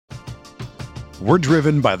We're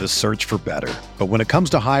driven by the search for better. But when it comes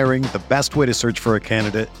to hiring, the best way to search for a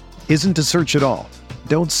candidate isn't to search at all.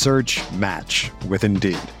 Don't search, match with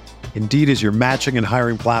Indeed. Indeed is your matching and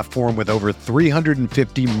hiring platform with over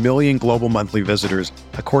 350 million global monthly visitors,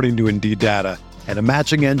 according to Indeed data, and a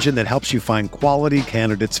matching engine that helps you find quality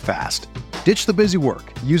candidates fast. Ditch the busy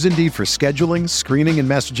work. Use Indeed for scheduling, screening, and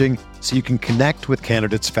messaging so you can connect with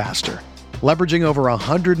candidates faster. Leveraging over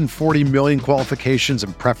 140 million qualifications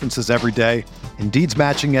and preferences every day, Indeed's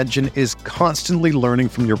matching engine is constantly learning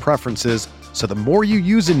from your preferences, so the more you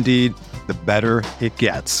use Indeed, the better it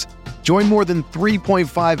gets. Join more than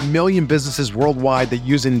 3.5 million businesses worldwide that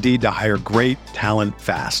use Indeed to hire great talent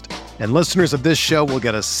fast. And listeners of this show will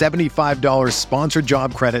get a $75 sponsored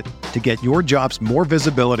job credit to get your jobs more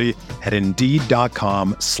visibility at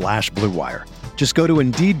Indeed.com/Blue Wire. Just go to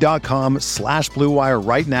Indeed.com/Blue Wire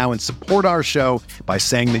right now and support our show by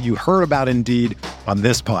saying that you heard about Indeed on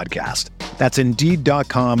this podcast. That's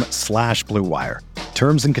Indeed.com/Blue Wire.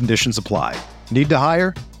 Terms and conditions apply. Need to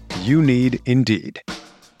hire? You need Indeed.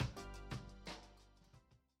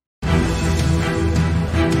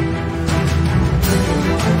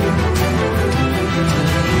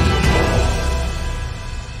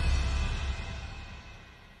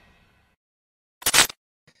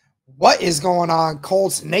 What is going on,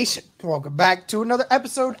 Colts Nation? Welcome back to another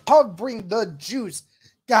episode of Bring the Juice.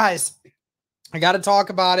 Guys, I got to talk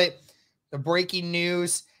about it. The breaking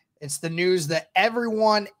news. It's the news that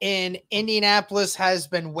everyone in Indianapolis has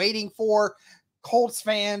been waiting for. Colts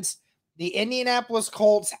fans, the Indianapolis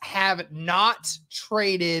Colts have not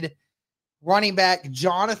traded running back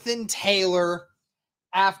Jonathan Taylor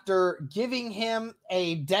after giving him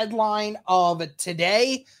a deadline of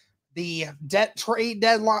today. The trade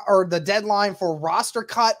deadline, or the deadline for roster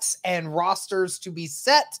cuts and rosters to be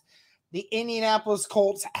set, the Indianapolis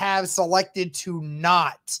Colts have selected to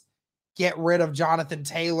not get rid of Jonathan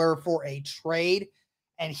Taylor for a trade,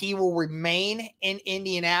 and he will remain in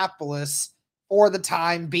Indianapolis for the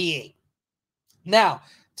time being. Now,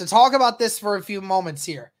 to talk about this for a few moments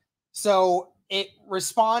here. So it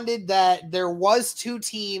responded that there was two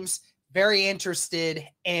teams very interested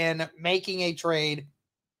in making a trade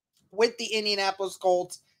with the Indianapolis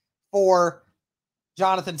Colts for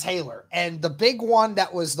Jonathan Taylor. And the big one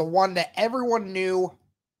that was the one that everyone knew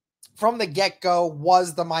from the get-go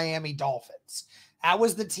was the Miami Dolphins. That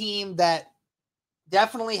was the team that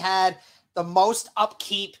definitely had the most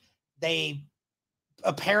upkeep. They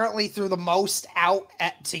apparently threw the most out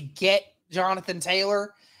to get Jonathan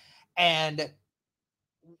Taylor, and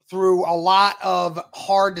through a lot of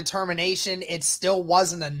hard determination, it still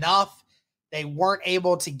wasn't enough. They weren't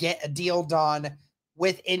able to get a deal done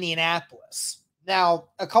with Indianapolis. Now,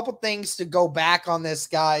 a couple things to go back on this,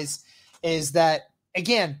 guys, is that,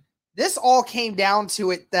 again, this all came down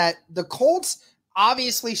to it that the Colts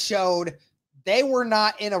obviously showed they were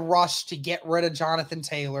not in a rush to get rid of Jonathan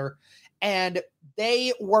Taylor, and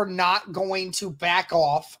they were not going to back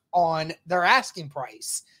off on their asking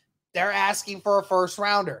price. They're asking for a first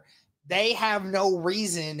rounder. They have no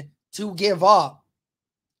reason to give up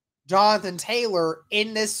Jonathan Taylor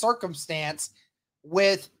in this circumstance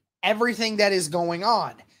with everything that is going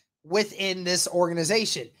on within this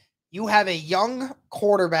organization. You have a young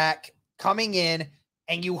quarterback coming in,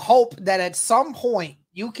 and you hope that at some point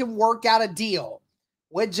you can work out a deal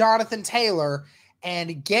with Jonathan Taylor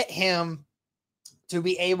and get him to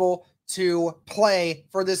be able to play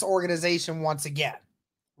for this organization once again,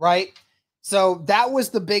 right? So that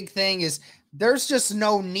was the big thing, is there's just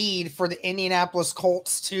no need for the Indianapolis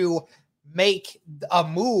Colts to make a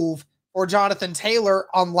move for Jonathan Taylor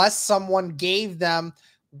unless someone gave them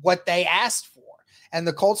what they asked for. And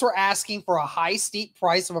the Colts were asking for a high, steep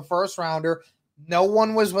price of a first rounder. No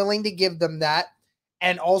one was willing to give them that.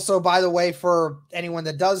 And also, by the way, for anyone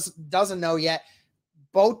that doesn't know yet,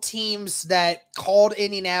 both teams that called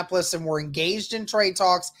Indianapolis and were engaged in trade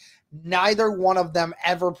talks, neither one of them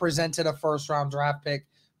ever presented a first-round draft pick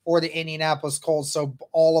for the Indianapolis Colts, so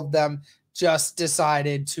all of them just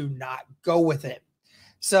decided to not go with it.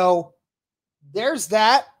 So there's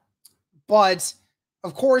that. But,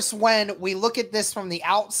 of course, when we look at this from the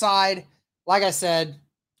outside, like I said,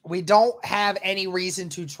 we don't have any reason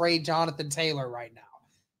to trade Jonathan Taylor right now.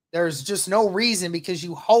 There's just no reason, because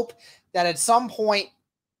you hope that at some point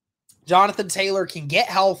Jonathan Taylor can get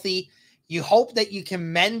healthy. You hope that you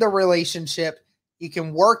can mend the relationship. You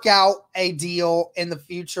can work out a deal in the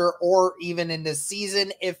future or even in this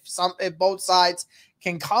season if both sides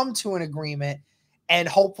can come to an agreement, and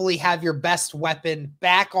hopefully have your best weapon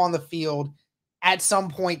back on the field at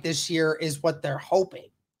some point this year is what they're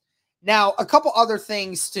hoping. Now, a couple other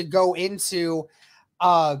things to go into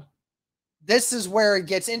this is where it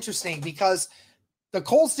gets interesting because the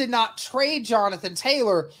Colts did not trade Jonathan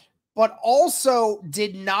Taylor, but also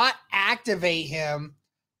did not activate him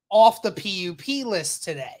off the PUP list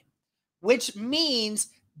today, which means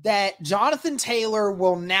that Jonathan Taylor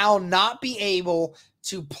will now not be able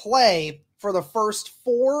to play for the first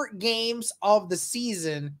 4 games of the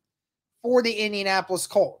season for the Indianapolis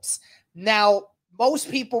Colts. Now, most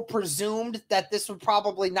people presumed that this would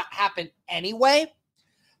probably not happen anyway,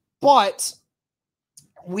 but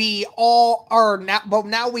we all are now, but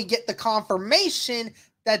now we get the confirmation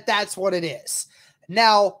that that's what it is.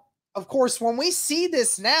 Now, of course, when we see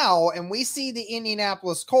this now and we see the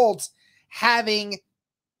Indianapolis Colts having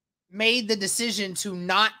made the decision to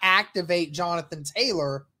not activate Jonathan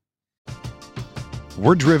Taylor.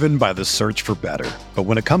 We're driven by the search for better. But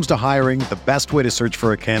when it comes to hiring, the best way to search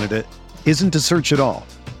for a candidate isn't to search at all.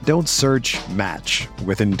 Don't search, match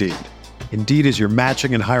with Indeed. Indeed is your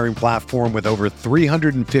matching and hiring platform with over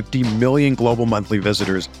 350 million global monthly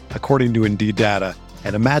visitors, according to Indeed data,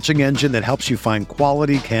 and a matching engine that helps you find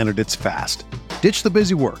quality candidates fast. Ditch the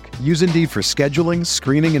busy work. Use Indeed for scheduling,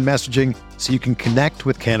 screening, and messaging so you can connect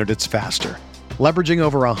with candidates faster. Leveraging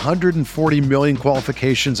over 140 million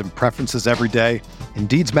qualifications and preferences every day,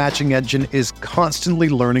 Indeed's matching engine is constantly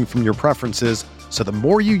learning from your preferences, so the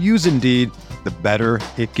more you use Indeed, the better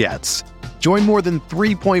it gets. Join more than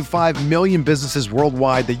 3.5 million businesses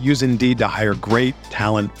worldwide that use Indeed to hire great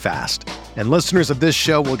talent fast. And listeners of this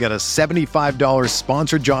show will get a $75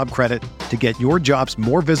 sponsored job credit to get your jobs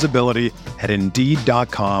more visibility at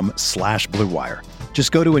Indeed.com/Blue Wire.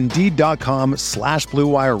 Just go to Indeed.com/Blue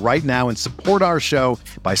Wire right now and support our show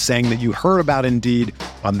by saying that you heard about Indeed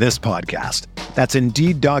on this podcast. That's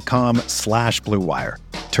Indeed.com/Blue Wire.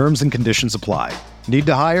 Terms and conditions apply. Need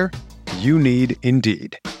to hire? You need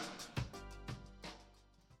Indeed.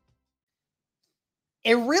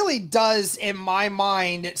 It really does, in my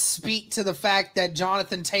mind, speak to the fact that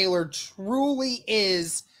Jonathan Taylor truly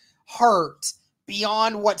is hurt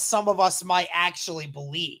beyond what some of us might actually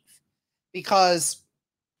believe. Because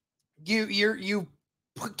you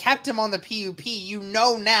kept him on the PUP. You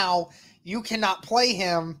know now you cannot play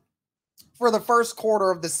him for the first quarter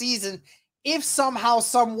of the season if somehow,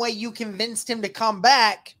 some way you convinced him to come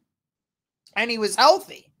back and he was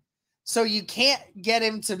healthy. So you can't get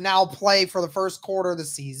him to now play for the first quarter of the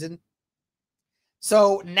season.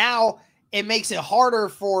 So now it makes it harder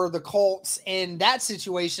for the Colts in that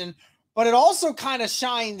situation, but it also kind of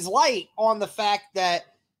shines light on the fact that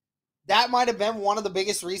that might have been one of the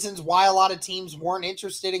biggest reasons why a lot of teams weren't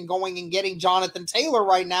interested in going and getting Jonathan Taylor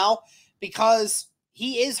right now, because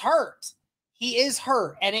he is hurt. He is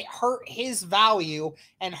hurt, and it hurt his value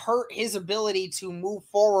and hurt his ability to move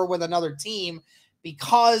forward with another team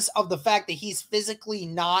because of the fact that he's physically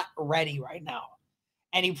not ready right now.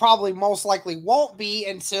 And he probably most likely won't be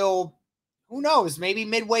until, who knows, maybe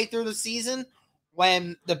midway through the season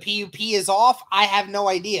when the PUP is off. I have no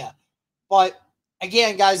idea. But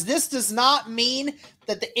again, guys, this does not mean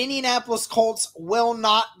that the Indianapolis Colts will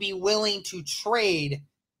not be willing to trade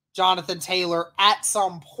Jonathan Taylor at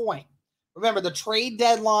some point. Remember, the trade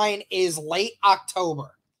deadline is late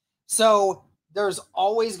October. So there's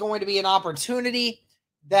always going to be an opportunity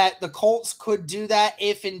that the Colts could do that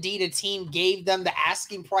if indeed a team gave them the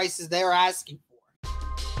asking prices they're asking for.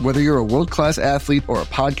 Whether you're a world-class athlete or a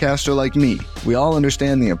podcaster like me, we all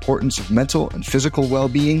understand the importance of mental and physical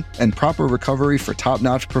well-being and proper recovery for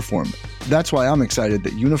top-notch performance. That's why I'm excited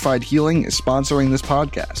that Unified Healing is sponsoring this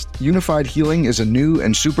podcast. Unified Healing is a new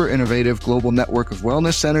and super innovative global network of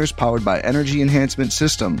wellness centers powered by Energy Enhancement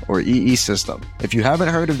System, or EE System. If you haven't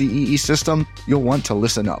heard of the EE System, you'll want to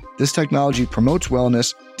listen up. This technology promotes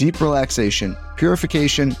wellness, deep relaxation,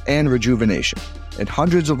 purification, and rejuvenation. In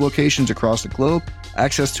hundreds of locations across the globe,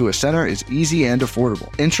 access to a center is easy and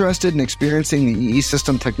affordable. Interested in experiencing the EE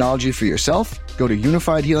System technology for yourself? Go to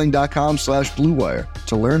unifiedhealing.com/Blue Wire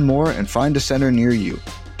to learn more and find a center near you.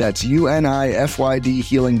 That's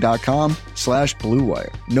UNIFYDhealing.com/Blue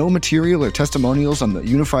Wire. No material or testimonials on the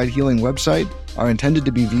Unified Healing website are intended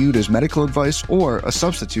to be viewed as medical advice or a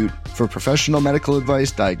substitute for professional medical advice,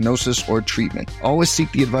 diagnosis, or treatment. Always seek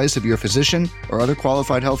the advice of your physician or other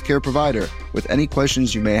qualified healthcare provider with any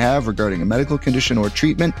questions you may have regarding a medical condition or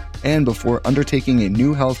treatment and before undertaking a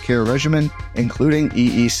new healthcare regimen, including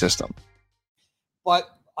EE System. But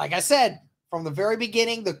like I said, from the very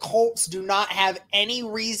beginning, the Colts do not have any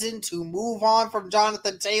reason to move on from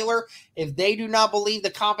Jonathan Taylor if they do not believe the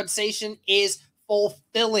compensation is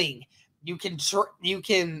fulfilling. You can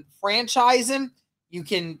franchise him. You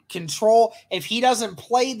can control. If he doesn't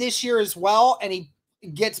play this year as well and he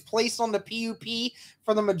gets placed on the PUP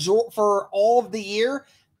for all of the year,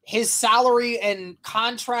 his salary and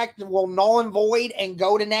contract will null and void and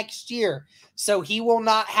go to next year. So he will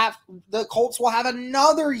not have, the Colts will have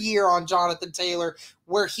another year on Jonathan Taylor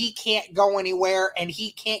where he can't go anywhere and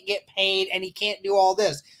he can't get paid and he can't do all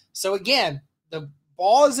this. So again, the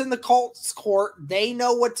ball is in the Colts' court. They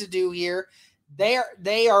know what to do here.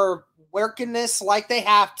 They are working this like they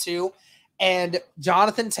have to. And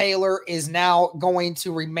Jonathan Taylor is now going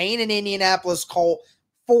to remain an Indianapolis Colt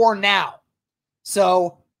for now.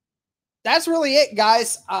 So that's really it,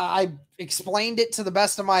 guys. I explained it to the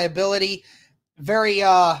best of my ability. Very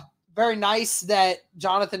nice that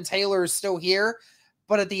Jonathan Taylor is still here.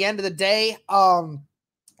 But at the end of the day,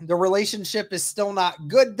 the relationship is still not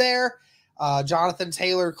good there. Jonathan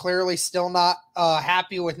Taylor clearly still not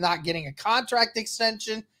happy with not getting a contract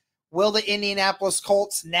extension. Will the Indianapolis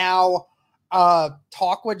Colts now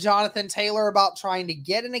talk with Jonathan Taylor about trying to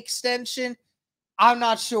get an extension? I'm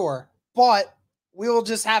not sure, but we will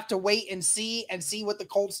just have to wait and see what the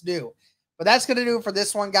Colts do. But that's going to do it for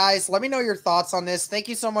this one, guys. Let me know your thoughts on this. Thank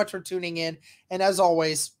you so much for tuning in. And as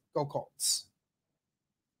always, go Colts.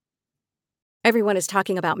 Everyone is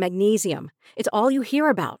talking about magnesium. It's all you hear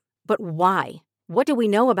about. But why? What do we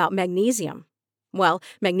know about magnesium? Well,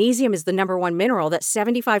 magnesium is the number one mineral that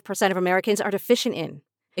 75% of Americans are deficient in.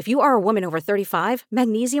 If you are a woman over 35,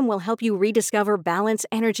 magnesium will help you rediscover balance,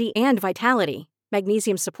 energy, and vitality.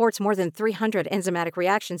 Magnesium supports more than 300 enzymatic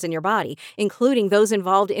reactions in your body, including those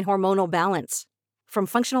involved in hormonal balance. From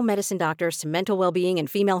functional medicine doctors to mental well-being and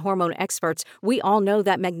female hormone experts, we all know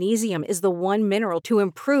that magnesium is the one mineral to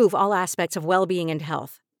improve all aspects of well-being and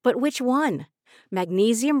health. But which one?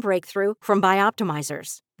 Magnesium Breakthrough from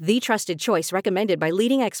Bioptimizers, the trusted choice recommended by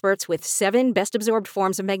leading experts with 7 best-absorbed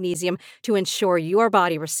forms of magnesium to ensure your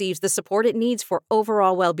body receives the support it needs for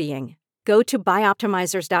overall well-being. Go to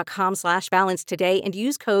bioptimizers.com/balance today and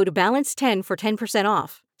use code BALANCE10 for 10%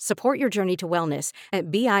 off. Support your journey to wellness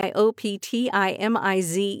at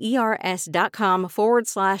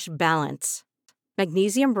bioptimizers.com/balance.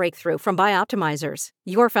 Magnesium Breakthrough from Bioptimizers,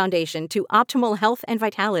 your foundation to optimal health and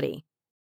vitality.